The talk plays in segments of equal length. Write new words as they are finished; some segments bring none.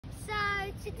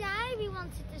Today we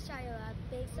wanted to show you a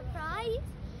big surprise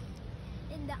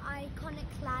in the iconic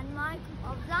landmark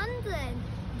of London.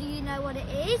 Do you know what it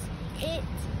is? It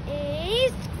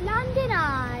is London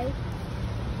Eye.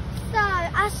 So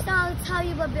I'll tell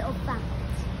you a bit of facts.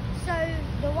 So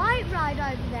the white ride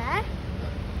over there,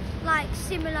 like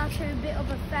similar to a bit of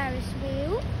a Ferris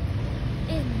wheel,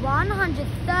 is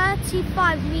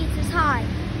 135 meters high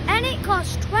and it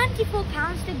costs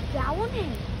 £24 to go on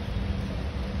it.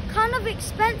 Kind of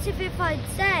expensive, if I'd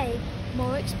say.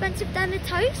 More expensive than a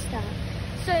toaster.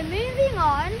 So moving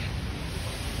on,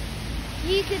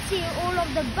 you can see all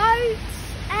of the boats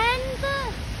and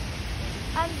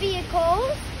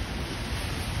vehicles.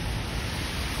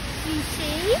 You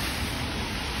see,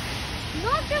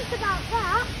 not just about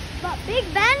that, but Big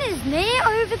Ben is near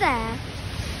over there.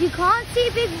 You can't see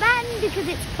Big Ben because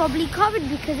it's probably covered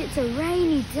because it's a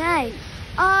rainy day.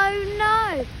 Oh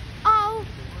no! Oh,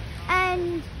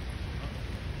 and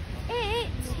it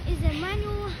is a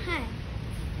manual hand.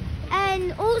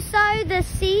 And also the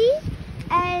sea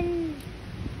and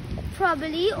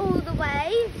probably all the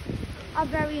waves are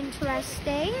very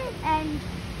interesting, and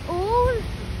all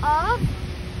of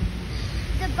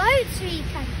the boats we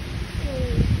can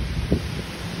see.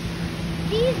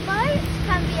 These boats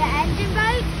can be an engine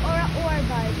boat or an oar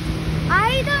boat.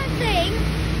 I don't think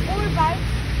oar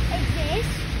boats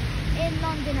exist in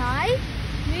London Eye.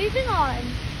 Moving on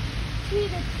to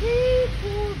the two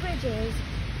tall bridges.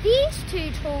 These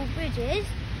two tall bridges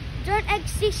don't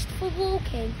exist for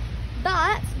walking,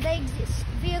 but they exist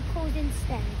vehicles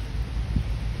instead.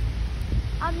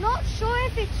 I'm not sure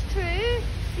if it's true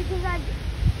because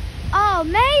oh,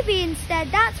 maybe instead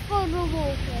that's for the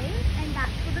walking and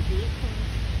that's for the vehicles.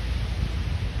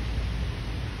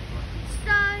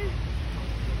 So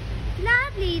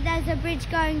gladly there's a bridge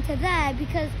going to there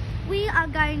because we are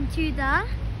going to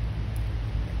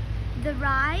the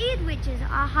ride, which is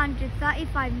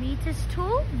 135 meters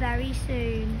tall, very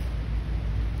soon.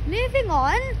 Moving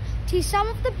on to some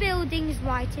of the buildings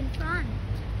right in front.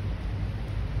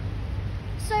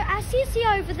 So as you see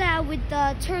over there with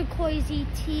the turquoisey,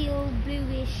 teal,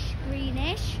 bluish,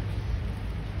 greenish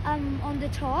on the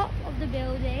top of the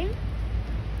building,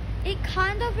 it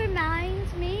kind of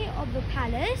reminds me of the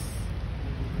palace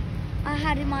I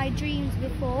had in my dreams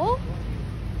before.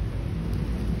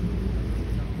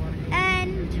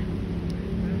 And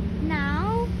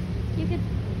now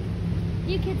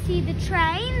you could see the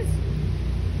trains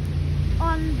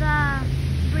on the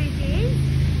bridges.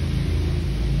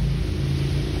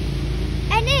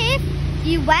 And if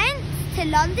you went to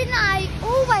London Eye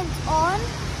or went on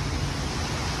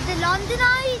the London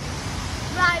Eye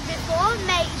ride before,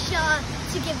 make sure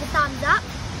to give a thumbs up,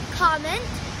 comment,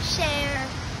 share,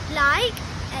 like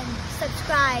and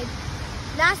subscribe.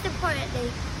 Last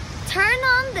importantly, turn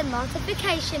on the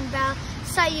notification bell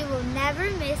so you will never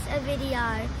miss a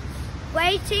video.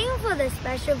 Waiting for the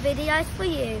special videos for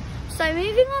you. So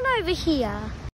moving on over here.